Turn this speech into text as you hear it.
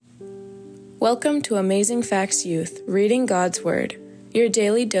Welcome to Amazing Facts Youth, reading God's Word, your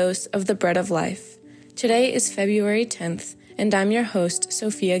daily dose of the bread of life. Today is February 10th, and I'm your host,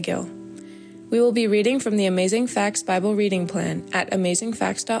 Sophia Gill. We will be reading from the Amazing Facts Bible Reading Plan at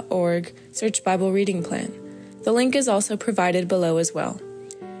amazingfacts.org, search Bible Reading Plan. The link is also provided below as well.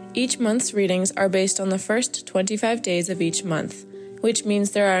 Each month's readings are based on the first 25 days of each month, which means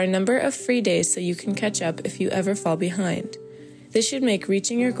there are a number of free days so you can catch up if you ever fall behind. This should make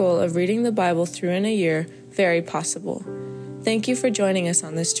reaching your goal of reading the Bible through in a year very possible. Thank you for joining us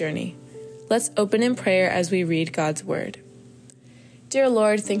on this journey. Let's open in prayer as we read God's Word. Dear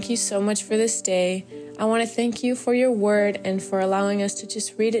Lord, thank you so much for this day. I want to thank you for your Word and for allowing us to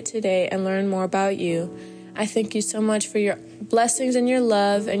just read it today and learn more about you. I thank you so much for your blessings and your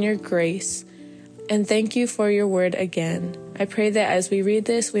love and your grace. And thank you for your Word again. I pray that as we read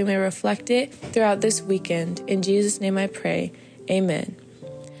this, we may reflect it throughout this weekend. In Jesus' name I pray. Amen.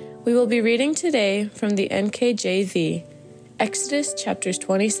 We will be reading today from the NKJV, Exodus chapters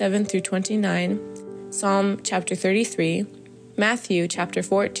 27 through 29, Psalm chapter 33, Matthew chapter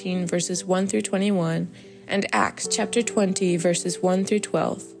 14 verses 1 through 21, and Acts chapter 20 verses 1 through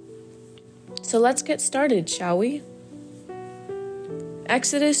 12. So let's get started, shall we?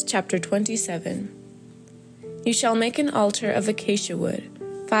 Exodus chapter 27. You shall make an altar of acacia wood,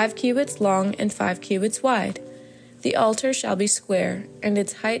 5 cubits long and 5 cubits wide. The altar shall be square, and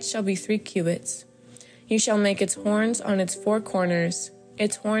its height shall be 3 cubits. You shall make its horns on its 4 corners.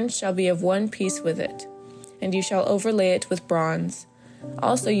 Its horns shall be of one piece with it, and you shall overlay it with bronze.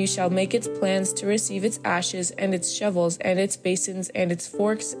 Also you shall make its plans to receive its ashes, and its shovels, and its basins, and its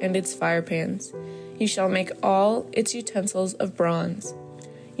forks, and its firepans. You shall make all its utensils of bronze.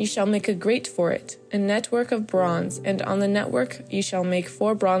 You shall make a grate for it, a network of bronze, and on the network you shall make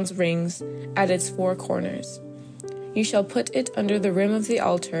 4 bronze rings at its 4 corners. You shall put it under the rim of the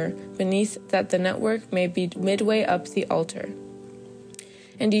altar, beneath that the network may be midway up the altar.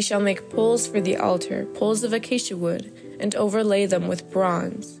 And you shall make poles for the altar, poles of acacia wood, and overlay them with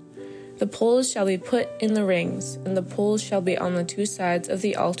bronze. The poles shall be put in the rings, and the poles shall be on the 2 sides of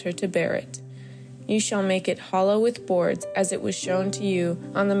the altar to bear it. You shall make it hollow with boards, as it was shown to you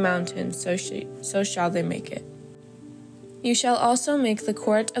on the mountain, so shall they make it. You shall also make the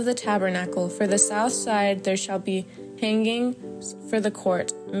court of the tabernacle. For the south side there shall be hangings for the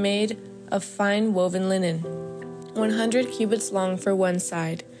court, made of fine woven linen, 100 cubits long for one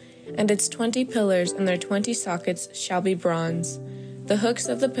side, and its 20 pillars and their 20 sockets shall be bronze. The hooks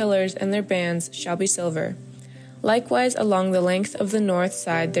of the pillars and their bands shall be silver. Likewise along the length of the north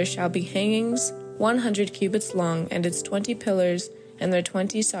side there shall be hangings 100 cubits long, and its 20 pillars and their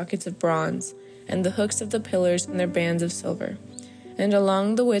 20 sockets of bronze, and the hooks of the pillars and their bands of silver. And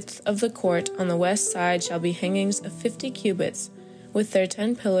along the width of the court on the west side shall be hangings of 50 cubits, with their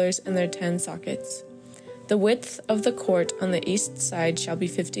 10 pillars and their 10 sockets. The width of the court on the east side shall be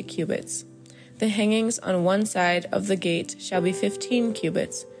 50 cubits. The hangings on one side of the gate shall be 15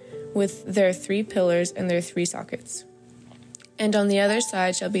 cubits, with their 3 pillars and their 3 sockets. And on the other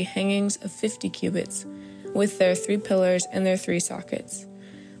side shall be hangings of 50 cubits, with their 3 pillars and their 3 sockets.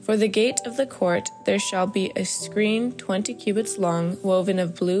 For the gate of the court there shall be a screen 20 cubits long, woven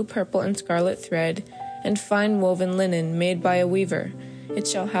of blue, purple, and scarlet thread, and fine woven linen made by a weaver. It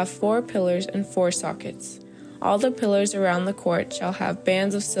shall have 4 pillars and 4 sockets. All the pillars around the court shall have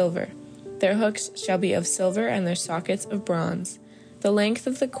bands of silver. Their hooks shall be of silver, and their sockets of bronze. The length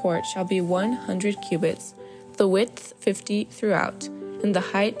of the court shall be 100 cubits, the width 50 throughout, and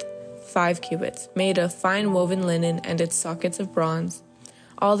the height 5 cubits, made of fine woven linen and its sockets of bronze.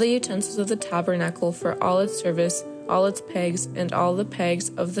 All the utensils of the tabernacle for all its service, all its pegs, and all the pegs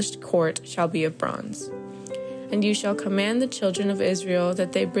of the court shall be of bronze. And you shall command the children of Israel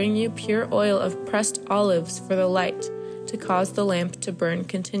that they bring you pure oil of pressed olives for the light, to cause the lamp to burn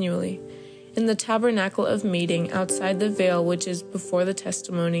continually. In the tabernacle of meeting, outside the veil which is before the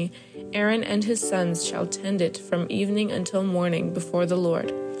testimony, Aaron and his sons shall tend it from evening until morning before the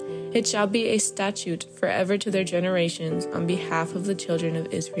Lord. It shall be a statute forever to their generations on behalf of the children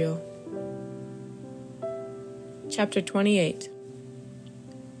of Israel. Chapter 28.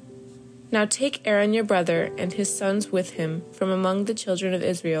 Now take Aaron your brother and his sons with him from among the children of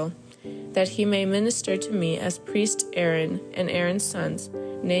Israel, that he may minister to me as priest Aaron and Aaron's sons,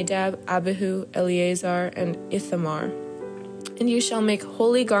 Nadab, Abihu, Eleazar, and Ithamar. And you shall make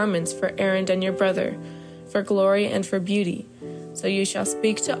holy garments for Aaron and your brother, for glory and for beauty. So you shall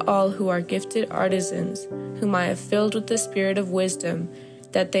speak to all who are gifted artisans, whom I have filled with the spirit of wisdom,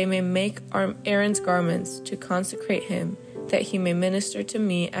 that they may make Aaron's garments to consecrate him, that he may minister to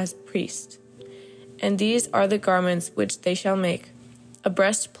me as priest. And these are the garments which they shall make: a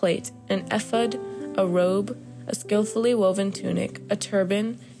breastplate, an ephod, a robe, a skillfully woven tunic, a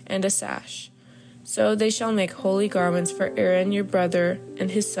turban, and a sash. So they shall make holy garments for Aaron your brother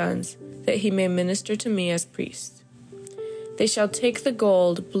and his sons, that he may minister to me as priest. They shall take the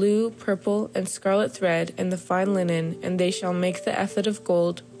gold, blue, purple, and scarlet thread, and the fine linen, and they shall make the ephod of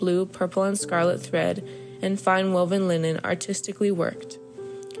gold, blue, purple, and scarlet thread, and fine woven linen, artistically worked.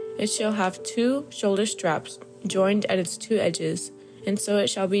 It shall have 2 shoulder straps, joined at its 2 edges, and so it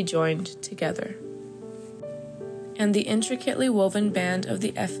shall be joined together. And the intricately woven band of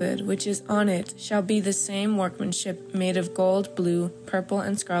the ephod which is on it shall be the same workmanship, made of gold, blue, purple,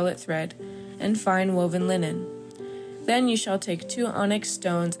 and scarlet thread, and fine woven linen. Then you shall take 2 onyx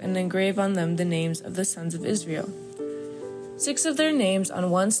stones and engrave on them the names of the sons of Israel, 6 of their names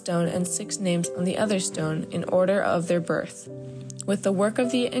on one stone and 6 names on the other stone, in order of their birth, with the work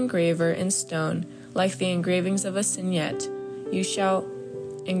of the engraver in stone, like the engravings of a signet. You shall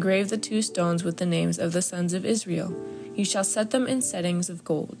engrave the 2 stones with the names of the sons of Israel. You shall set them in settings of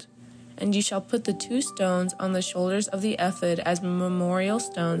gold. And you shall put the 2 stones on the shoulders of the ephod as memorial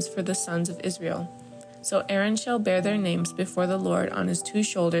stones for the sons of Israel. So Aaron shall bear their names before the Lord on his 2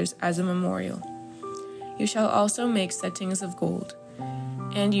 shoulders as a memorial. You shall also make settings of gold.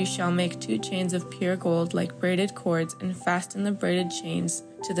 And you shall make 2 chains of pure gold like braided cords, and fasten the braided chains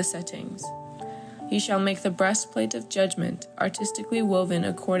to the settings. You shall make the breastplate of judgment, artistically woven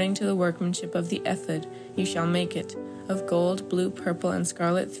according to the workmanship of the ephod. You shall make it. Of gold, blue, purple, and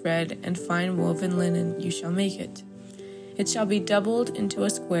scarlet thread, and fine woven linen you shall make it. It shall be doubled into a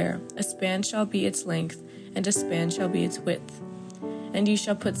square. A span shall be its length, and a span shall be its width. And you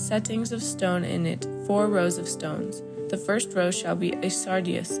shall put settings of stone in it, 4 rows of stones. The first row shall be a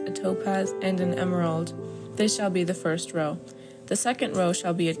sardius, a topaz, and an emerald. This shall be the first row. The second row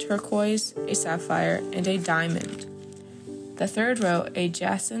shall be a turquoise, a sapphire, and a diamond. The third row a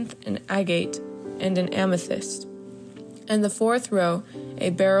jacinth, an agate, and an amethyst. And the fourth row a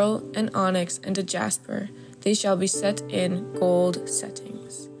beryl, an onyx, and a jasper. They shall be set in gold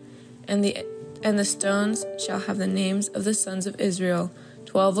settings. And the stones shall have the names of the sons of Israel,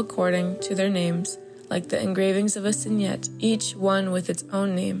 12 according to their names, like the engravings of a signet, each one with its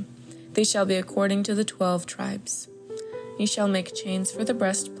own name. They shall be according to the 12 tribes. You shall make chains for the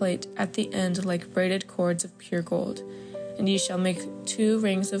breastplate at the end like braided cords of pure gold. And you shall make 2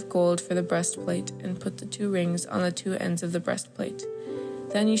 rings of gold for the breastplate, and put the 2 rings on the 2 ends of the breastplate.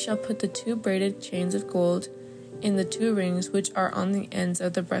 Then you shall put the 2 braided chains of gold in the 2 rings which are on the ends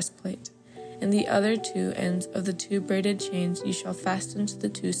of the breastplate. And the other 2 ends of the 2 braided chains you shall fasten to the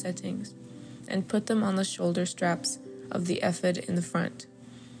 2 settings, and put them on the shoulder straps of the ephod in the front.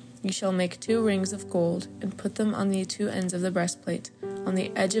 You shall make 2 rings of gold, and put them on the 2 ends of the breastplate, on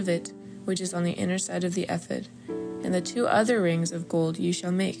the edge of it, which is on the inner side of the ephod. And the 2 other rings of gold you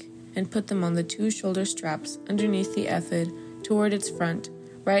shall make, and put them on the 2 shoulder straps underneath the ephod, toward its front,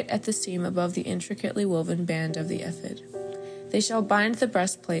 right at the seam above the intricately woven band of the ephod. They shall bind the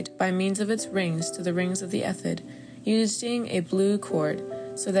breastplate by means of its rings to the rings of the ephod, using a blue cord,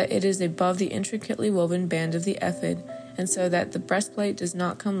 so that it is above the intricately woven band of the ephod, and so that the breastplate does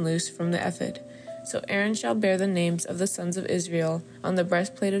not come loose from the ephod. So Aaron shall bear the names of the sons of Israel on the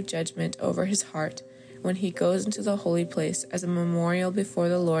breastplate of judgment over his heart, when he goes into the holy place as a memorial before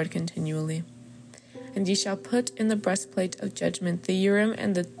the Lord continually. And ye shall put in the breastplate of judgment the Urim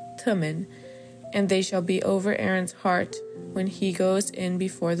and the Thummim, and they shall be over Aaron's heart when he goes in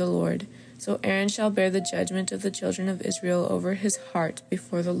before the Lord. So Aaron shall bear the judgment of the children of Israel over his heart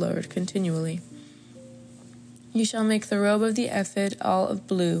before the Lord continually. You shall make the robe of the ephod all of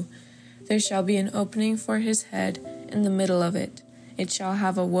blue. There shall be an opening for his head in the middle of it. It shall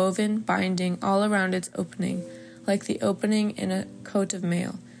have a woven binding all around its opening, like the opening in a coat of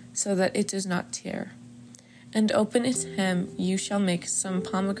mail, so that it does not tear. And open its hem you shall make some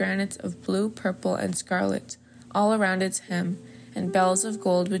pomegranates of blue, purple, and scarlet, all around its hem, and bells of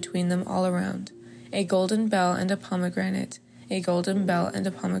gold between them all around, a golden bell and a pomegranate, a golden bell and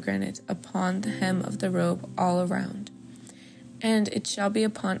a pomegranate, upon the hem of the robe all around. And it shall be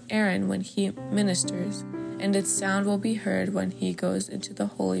upon Aaron when he ministers, and its sound will be heard when he goes into the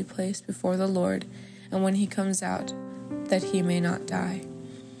holy place before the Lord, and when he comes out, that he may not die.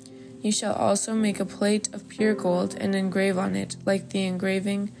 You shall also make a plate of pure gold, and engrave on it, like the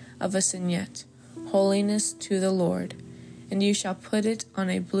engraving of a signet, holiness to the Lord. And you shall put it on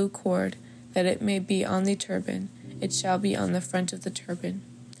a blue cord, that it may be on the turban. It shall be on the front of the turban.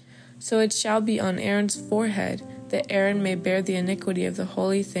 So it shall be on Aaron's forehead, that Aaron may bear the iniquity of the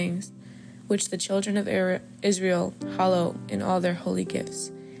holy things, which the children of Israel hallow in all their holy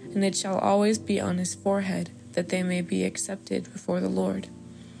gifts. And it shall always be on his forehead, that they may be accepted before the Lord.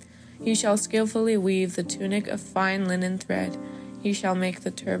 You shall skillfully weave the tunic of fine linen thread. You shall make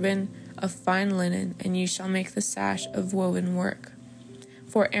the turban of fine linen, and you shall make the sash of woven work.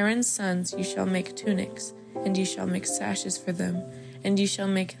 For Aaron's sons you shall make tunics, and you shall make sashes for them, and you shall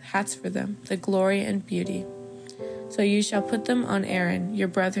make hats for them, the glory and beauty. So you shall put them on Aaron, your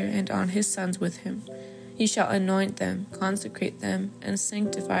brother, and on his sons with him. You shall anoint them, consecrate them, and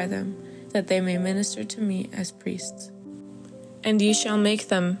sanctify them, that they may minister to me as priests. And ye shall make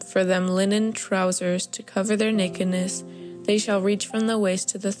them for them linen trousers to cover their nakedness. They shall reach from the waist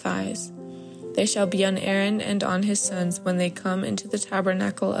to the thighs. They shall be on Aaron and on his sons when they come into the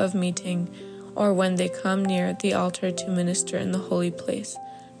tabernacle of meeting, or when they come near the altar to minister in the holy place,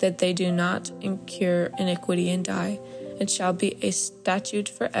 that they do not incur iniquity and die. It shall be a statute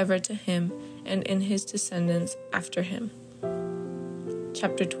forever to him and in his descendants after him.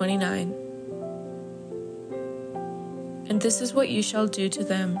 Chapter 29. And this is what you shall do to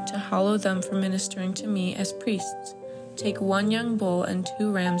them, to hallow them for ministering to me as priests. Take 1 young bull and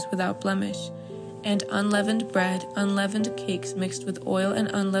 2 rams without blemish, and unleavened bread, unleavened cakes mixed with oil, and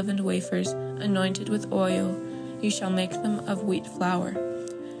unleavened wafers, anointed with oil. You shall make them of wheat flour.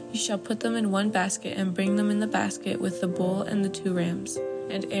 You shall put them in 1 basket, and bring them in the basket with the bull and the 2 rams.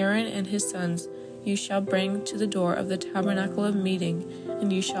 And Aaron and his sons you shall bring to the door of the tabernacle of meeting,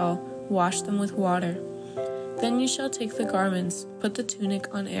 and you shall wash them with water. Then you shall take the garments, put the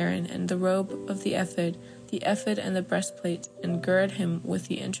tunic on Aaron, and the robe of the ephod and the breastplate, and gird him with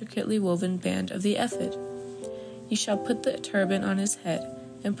the intricately woven band of the ephod. You shall put the turban on his head,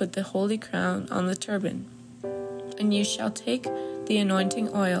 and put the holy crown on the turban. And you shall take the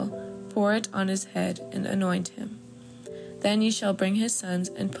anointing oil, pour it on his head, and anoint him. Then you shall bring his sons,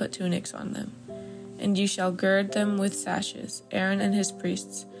 and put tunics on them. And you shall gird them with sashes, Aaron and his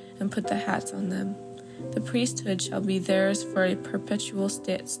priests, and put the hats on them. The priesthood shall be theirs for a perpetual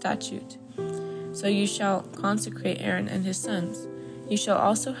statute. So you shall consecrate Aaron and his sons. You shall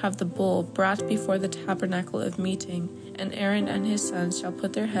also have the bull brought before the tabernacle of meeting, and Aaron and his sons shall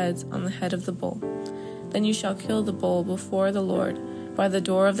put their heads on the head of the bull. Then you shall kill the bull before the Lord by the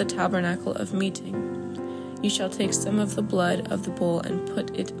door of the tabernacle of meeting. You shall take some of the blood of the bull and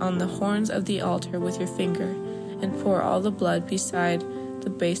put it on the horns of the altar with your finger, and pour all the blood beside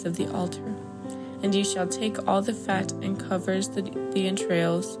the base of the altar. And you shall take all the fat and covers the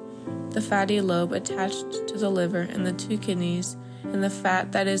entrails, the fatty lobe attached to the liver, and the 2 kidneys, and the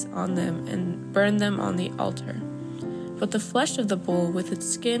fat that is on them, and burn them on the altar. But the flesh of the bull, with its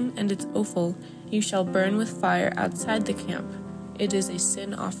skin and its offal, you shall burn with fire outside the camp. It is a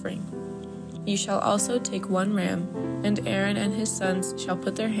sin offering. You shall also take 1 ram, and Aaron and his sons shall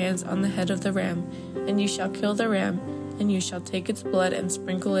put their hands on the head of the ram, and you shall kill the ram, and you shall take its blood and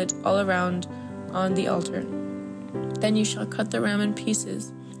sprinkle it all around on the altar. Then you shall cut the ram in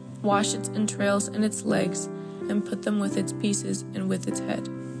pieces, wash its entrails and its legs, and put them with its pieces and with its head.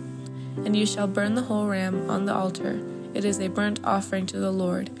 And you shall burn the whole ram on the altar. It is a burnt offering to the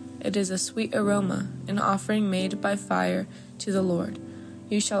Lord. It is a sweet aroma, an offering made by fire to the Lord.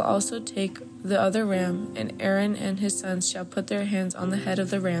 You shall also take the other ram, and Aaron and his sons shall put their hands on the head of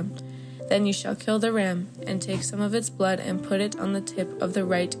the ram. Then you shall kill the ram, and take some of its blood, and put it on the tip of the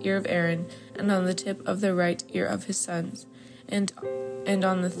right ear of Aaron, and on the tip of the right ear of his sons, and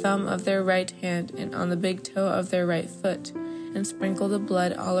on the thumb of their right hand, and on the big toe of their right foot, and sprinkle the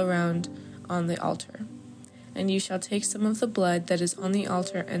blood all around on the altar. And you shall take some of the blood that is on the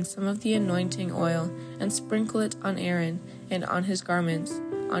altar, and some of the anointing oil, and sprinkle it on Aaron, and on his garments,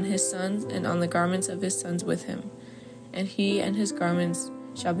 on his sons, and on the garments of his sons with him. And he and his garments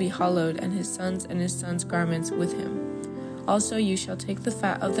shall be hallowed, and his sons' garments with him. Also you shall take the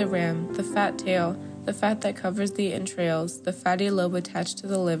fat of the ram, the fat tail, the fat that covers the entrails, the fatty lobe attached to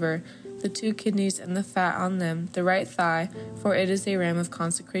the liver, the 2 kidneys and the fat on them, the right thigh, for it is a ram of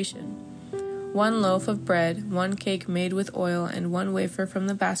consecration. 1 loaf of bread, 1 cake made with oil, and 1 wafer from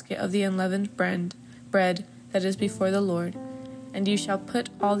the basket of the unleavened bread that is before the Lord. And you shall put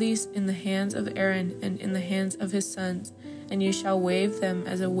all these in the hands of Aaron and in the hands of his sons, and you shall wave them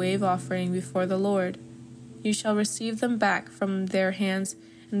as a wave offering before the Lord. You shall receive them back from their hands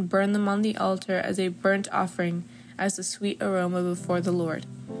and burn them on the altar as a burnt offering, as a sweet aroma before the Lord.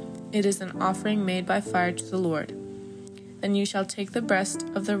 It is an offering made by fire to the Lord. Then you shall take the breast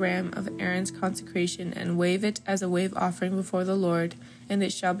of the ram of Aaron's consecration and wave it as a wave offering before the Lord, and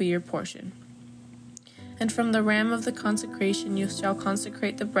it shall be your portion. And from the ram of the consecration you shall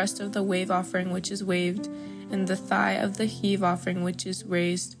consecrate the breast of the wave offering which is waved, and the thigh of the heave offering which is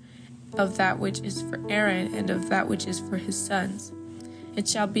raised, of that which is for Aaron, and of that which is for his sons. It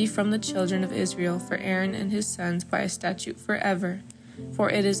shall be from the children of Israel for Aaron and his sons by a statute forever. For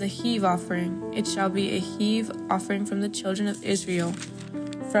it is a heave offering. It shall be a heave offering from the children of Israel,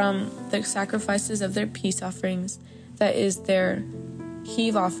 from the sacrifices of their peace offerings, that is their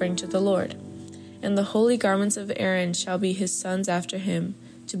heave offering to the Lord. And the holy garments of Aaron shall be his sons after him,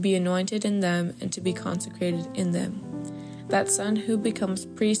 to be anointed in them and to be consecrated in them. That son who becomes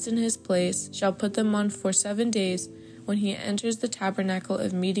priest in his place shall put them on for 7 days when he enters the tabernacle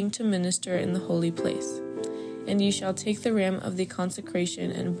of meeting to minister in the holy place. And you shall take the ram of the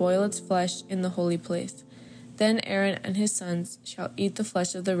consecration and boil its flesh in the holy place. Then Aaron and his sons shall eat the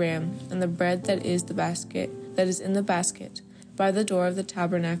flesh of the ram and the bread that is in the basket by the door of the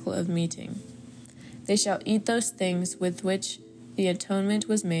tabernacle of meeting. They shall eat those things with which the atonement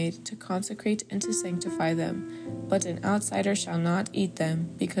was made to consecrate and to sanctify them, but an outsider shall not eat them,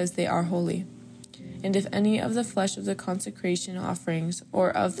 because they are holy. And if any of the flesh of the consecration offerings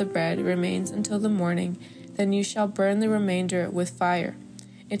or of the bread remains until the morning, then you shall burn the remainder with fire.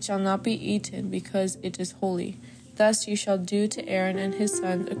 It shall not be eaten, because it is holy. Thus you shall do to Aaron and his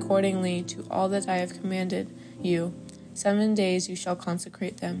sons accordingly to all that I have commanded you. 7 days you shall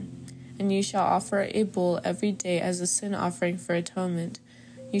consecrate them. And you shall offer a bull every day as a sin offering for atonement.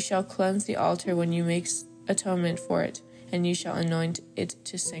 You shall cleanse the altar when you make atonement for it, and you shall anoint it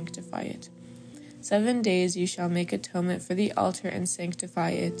to sanctify it. 7 days you shall make atonement for the altar and sanctify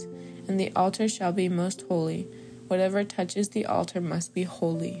it, and the altar shall be most holy. Whatever touches the altar must be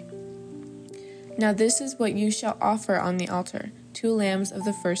holy. Now this is what you shall offer on the altar: 2 lambs of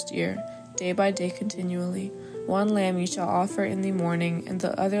the first year, day by day continually. 1 lamb you shall offer in the morning, and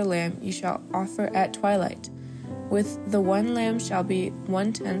the other lamb you shall offer at twilight. With the 1 lamb shall be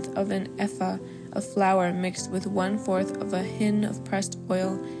 1/10 of an ephah of flour mixed with 1/4 of a hin of pressed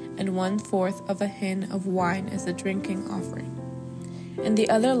oil, and 1/4 of a hin of wine as a drinking offering. And the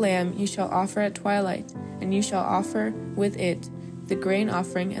other lamb you shall offer at twilight, and you shall offer with it the grain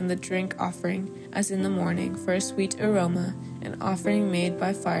offering and the drink offering as in the morning, for a sweet aroma, an offering made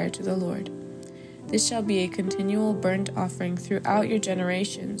by fire to the Lord. This shall be a continual burnt offering throughout your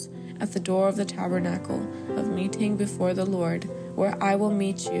generations at the door of the tabernacle of meeting before the Lord, where I will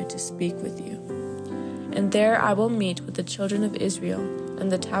meet you to speak with you. And there I will meet with the children of Israel,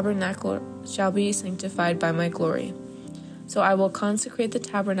 and the tabernacle shall be sanctified by my glory. So I will consecrate the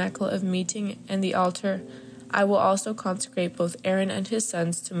tabernacle of meeting and the altar. I will also consecrate both Aaron and his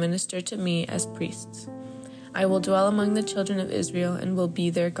sons to minister to me as priests. I will dwell among the children of Israel and will be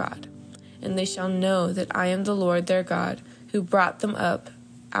their God. And they shall know that I am the Lord their God, who brought them up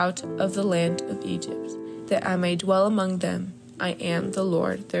out of the land of Egypt, that I may dwell among them. I am the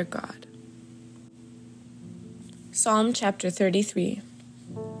Lord their God. Psalm chapter 33.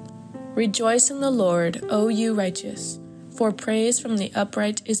 Rejoice in the Lord, O you righteous, for praise from the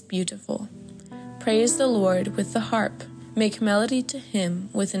upright is beautiful. Praise the Lord with the harp. Make melody to him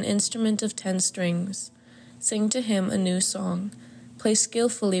with an instrument of 10 strings. Sing to him a new song. Play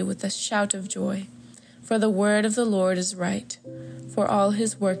skillfully with a shout of joy. For the word of the Lord is right, for all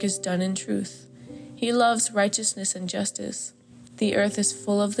his work is done in truth. He loves righteousness and justice. The earth is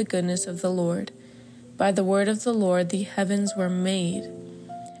full of the goodness of the Lord. By the word of the Lord the heavens were made,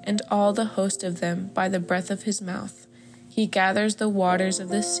 and all the host of them by the breath of his mouth. He gathers the waters of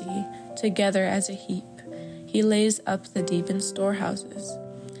the sea together as a heap. He lays up the deep in storehouses.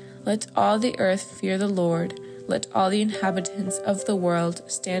 Let all the earth fear the Lord. Let all the inhabitants of the world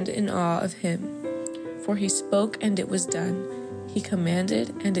stand in awe of him. For he spoke, and it was done. He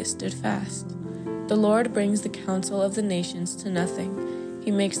commanded, and it stood fast. The Lord brings the counsel of the nations to nothing.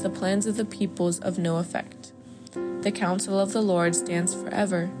 He makes the plans of the peoples of no effect. The counsel of the Lord stands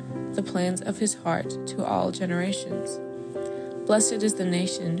forever, the plans of his heart to all generations. Blessed is the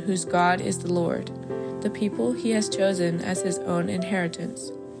nation whose God is the Lord, the people he has chosen as his own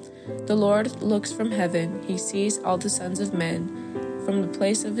inheritance. The Lord looks from heaven, he sees all the sons of men. From the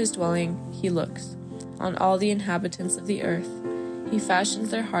place of his dwelling he looks on all the inhabitants of the earth. He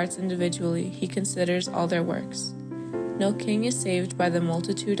fashions their hearts individually, he considers all their works. No king is saved by the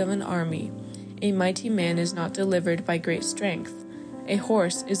multitude of an army. A mighty man is not delivered by great strength. A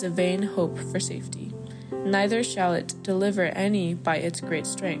horse is a vain hope for safety. Neither shall it deliver any by its great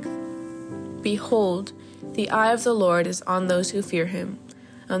strength. Behold, the eye of the Lord is on those who fear him,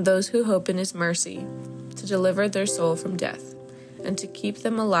 on those who hope in his mercy, to deliver their soul from death, and to keep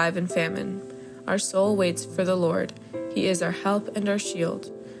them alive in famine. Our soul waits for the Lord. He is our help and our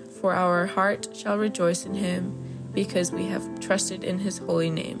shield. For our heart shall rejoice in him, because we have trusted in his holy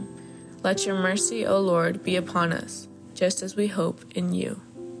name. Let your mercy, O Lord, be upon us, just as we hope in you.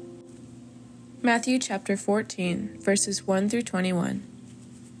 Matthew chapter 14, verses 1 through 21.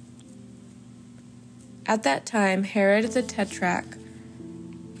 At that time Herod the Tetrarch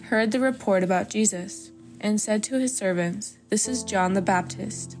heard the report about Jesus, and said to his servants, "This is John the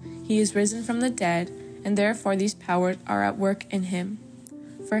Baptist. He is risen from the dead, and therefore these powers are at work in him."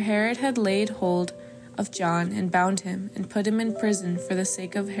 For Herod had laid hold of John, and bound him, and put him in prison for the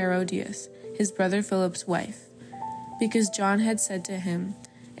sake of Herodias, his brother Philip's wife, because John had said to him,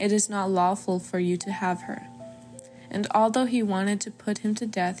 "It is not lawful for you to have her." And although he wanted to put him to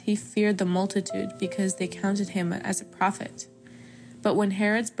death, he feared the multitude, because they counted him as a prophet. But when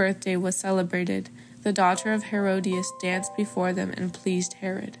Herod's birthday was celebrated, the daughter of Herodias danced before them and pleased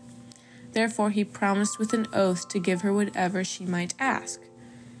Herod. Therefore he promised with an oath to give her whatever she might ask.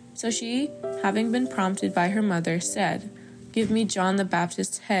 So she, having been prompted by her mother, said, "Give me John the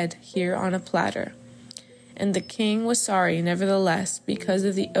Baptist's head here on a platter." And the king was sorry, nevertheless, because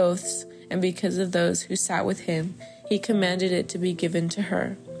of the oaths and because of those who sat with him, he commanded it to be given to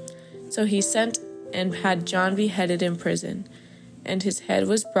her. So he sent and had John beheaded in prison. And his head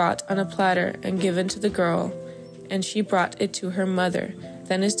was brought on a platter and given to the girl, and she brought it to her mother.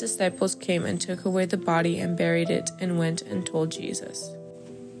 Then his disciples came and took away the body and buried it, and went and told Jesus.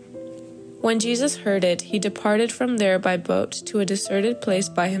 When Jesus heard it, he departed from there by boat to a deserted place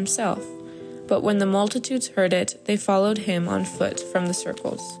by himself. But when the multitudes heard it, they followed him on foot from the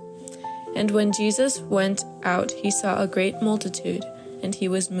circles. And when Jesus went out, he saw a great multitude, and he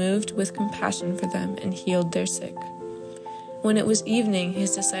was moved with compassion for them, and healed their sick. When it was evening,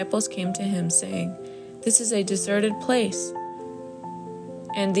 his disciples came to him, saying, "This is a deserted place,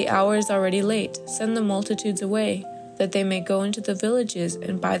 and the hour is already late. Send the multitudes away, that they may go into the villages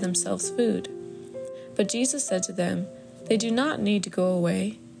and buy themselves food." But Jesus said to them, "They do not need to go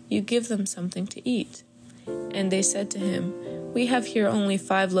away. You give them something to eat." And they said to him, "We have here only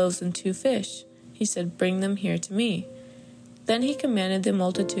 5 loaves and 2 fish." He said, "Bring them here to me." Then he commanded the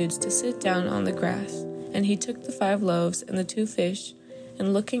multitudes to sit down on the grass. And he took the 5 loaves and the 2 fish,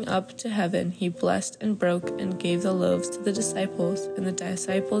 and looking up to heaven, he blessed and broke and gave the loaves to the disciples, and the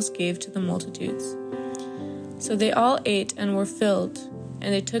disciples gave to the multitudes. So they all ate and were filled,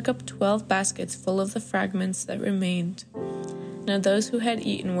 and they took up 12 baskets full of the fragments that remained. Now those who had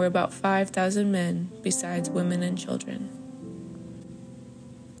eaten were about 5,000 men, besides women and children.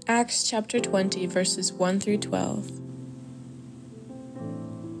 Acts chapter 20, verses 1 through 12.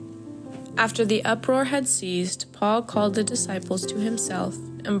 After the uproar had ceased, Paul called the disciples to himself,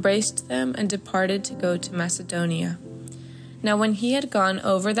 embraced them, and departed to go to Macedonia. Now when he had gone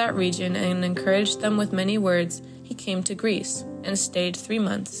over that region and encouraged them with many words, he came to Greece, and stayed 3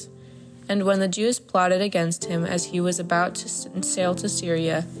 months. And when the Jews plotted against him as he was about to sail to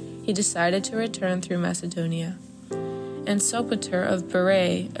Syria, he decided to return through Macedonia. And Sopater of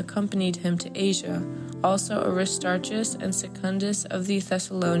Berea accompanied him to Asia, also Aristarchus and Secundus of the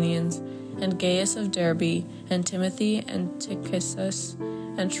Thessalonians, and Gaius of Derbe, and Timothy, and Tychicus,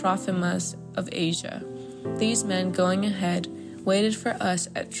 and Trophimus of Asia. These men, going ahead, waited for us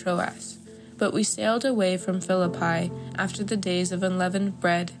at Troas. But we sailed away from Philippi after the days of unleavened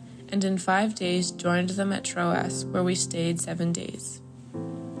bread, and in 5 days joined them at Troas, where we stayed 7 days.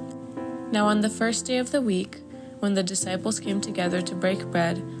 Now on the first day of the week, when the disciples came together to break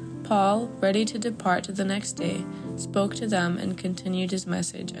bread, Paul, ready to depart the next day, spoke to them and continued his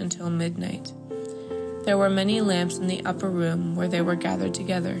message until midnight. There were many lamps in the upper room where they were gathered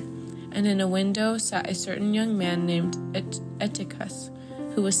together, and in a window sat a certain young man named Eutychus,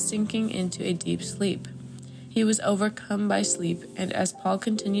 who was sinking into a deep sleep. He was overcome by sleep, and as Paul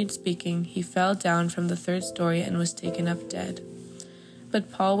continued speaking, he fell down from the 3rd story and was taken up dead.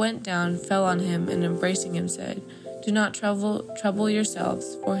 But Paul went down, fell on him, and embracing him said, "Do not trouble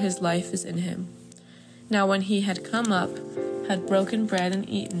yourselves, for his life is in him." Now when he had come up, had broken bread and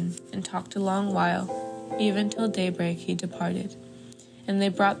eaten, and talked a long while, even till daybreak he departed. And they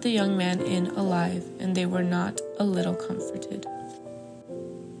brought the young man in alive, and they were not a little comforted.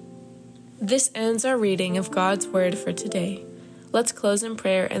 This ends our reading of God's Word for today. Let's close in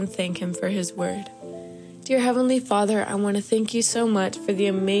prayer and thank Him for His Word. Dear Heavenly Father, I want to thank you so much for the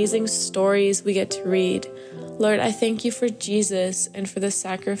amazing stories we get to read. Lord, I thank you for Jesus and for the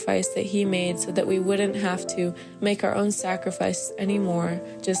sacrifice that He made so that we wouldn't have to make our own sacrifices anymore,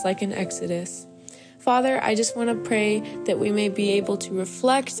 just like in Exodus. Father, I just want to pray that we may be able to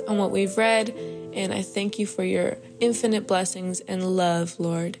reflect on what we've read, and I thank you for your infinite blessings and love,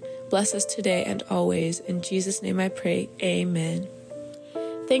 Lord. Bless us today and always. In Jesus' name I pray, amen.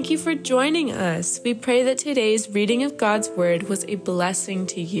 Thank you for joining us. We pray that today's reading of God's Word was a blessing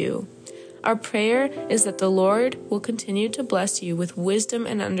to you. Our prayer is that the Lord will continue to bless you with wisdom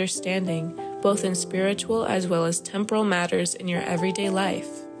and understanding, both in spiritual as well as temporal matters in your everyday life.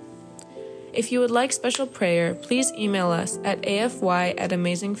 If you would like special prayer, please email us at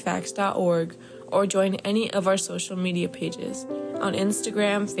afy@amazingfacts.org or join any of our social media pages on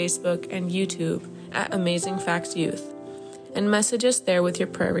Instagram, Facebook, and YouTube at Amazing Facts Youth, and message us there with your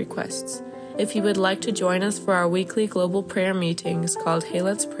prayer requests. If you would like to join us for our weekly global prayer meetings called Hey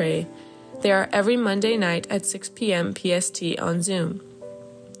Let's Pray, they are every Monday night at 6 p.m. PST on Zoom.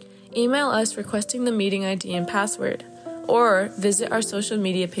 Email us requesting the meeting ID and password, or visit our social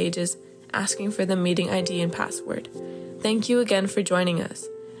media pages asking for the meeting ID and password. Thank you again for joining us.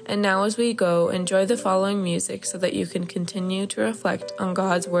 And now as we go, enjoy the following music so that you can continue to reflect on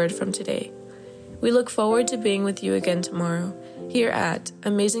God's Word from today. We look forward to being with you again tomorrow, here at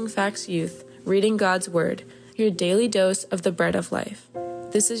Amazing Facts Youth, reading God's Word, your daily dose of the bread of life.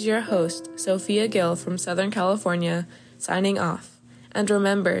 This is your host, Sophia Gill from Southern California, signing off. And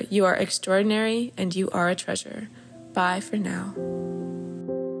remember, you are extraordinary and you are a treasure. Bye for now.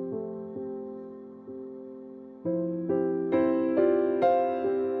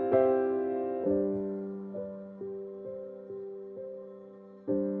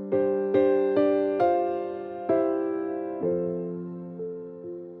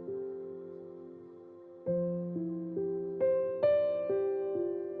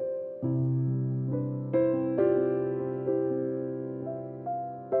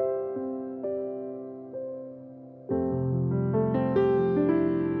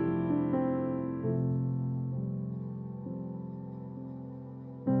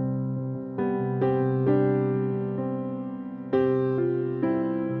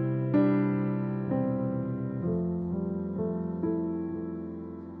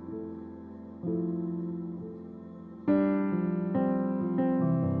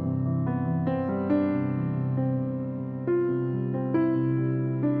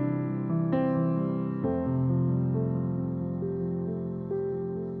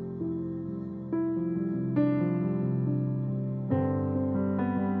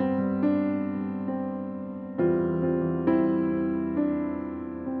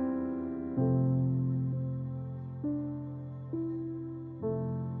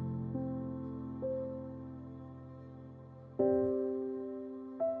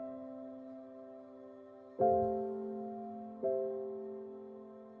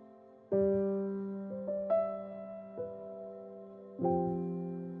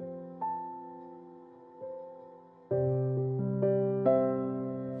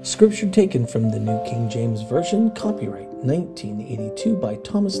 Scripture taken from the New King James Version, copyright 1982 by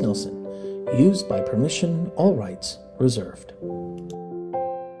Thomas Nelson, used by permission, all rights reserved.